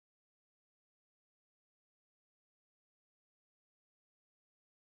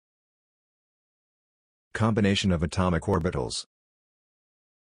Combination of atomic orbitals.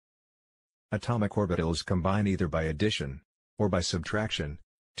 Atomic orbitals combine either by addition, or by subtraction,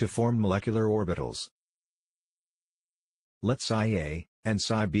 to form molecular orbitals. Let psi A, and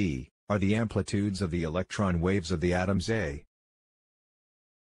psi B, are the amplitudes of the electron waves of the atoms A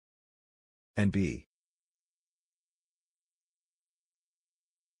and B.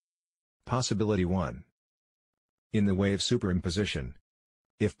 Possibility 1. In the wave superimposition,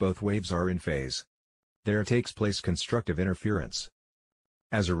 if both waves are in phase, there takes place constructive interference.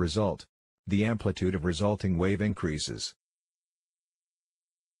 As a result, the amplitude of resulting wave increases.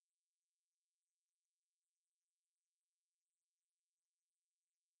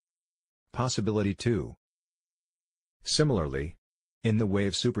 Possibility 2. Similarly, in the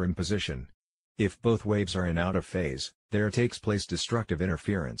wave superimposition, if both waves are in out of phase, there takes place destructive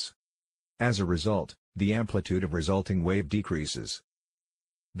interference. As a result, the amplitude of resulting wave decreases.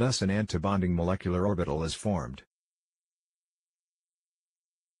 Thus an antibonding molecular orbital is formed.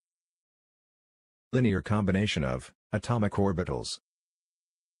 Linear combination of atomic orbitals.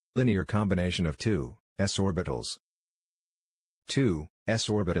 Linear combination of two s orbitals. Two s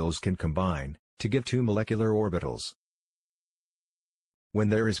orbitals can combine to give two molecular orbitals. When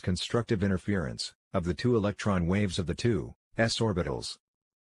there is constructive interference of the two electron waves of the two s orbitals,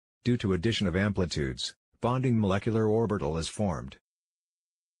 due to addition of amplitudes, bonding molecular orbital is formed.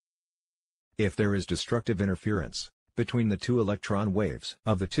 If there is destructive interference between the two electron waves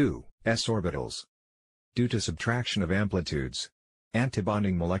of the two s orbitals, due to subtraction of amplitudes,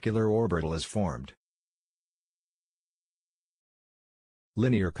 antibonding molecular orbital is formed.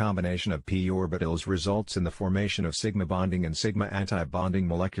 Linear combination of p orbitals results in the formation of sigma bonding and sigma anti-bonding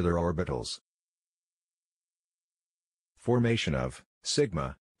molecular orbitals. Formation of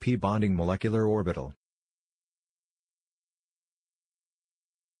sigma p bonding molecular orbital.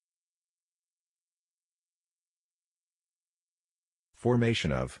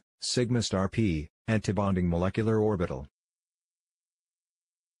 Formation of sigma star p antibonding molecular orbital.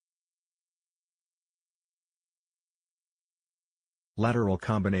 Lateral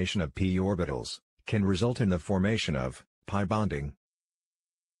combination of p orbitals can result in the formation of pi bonding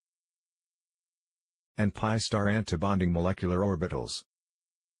and pi star antibonding molecular orbitals.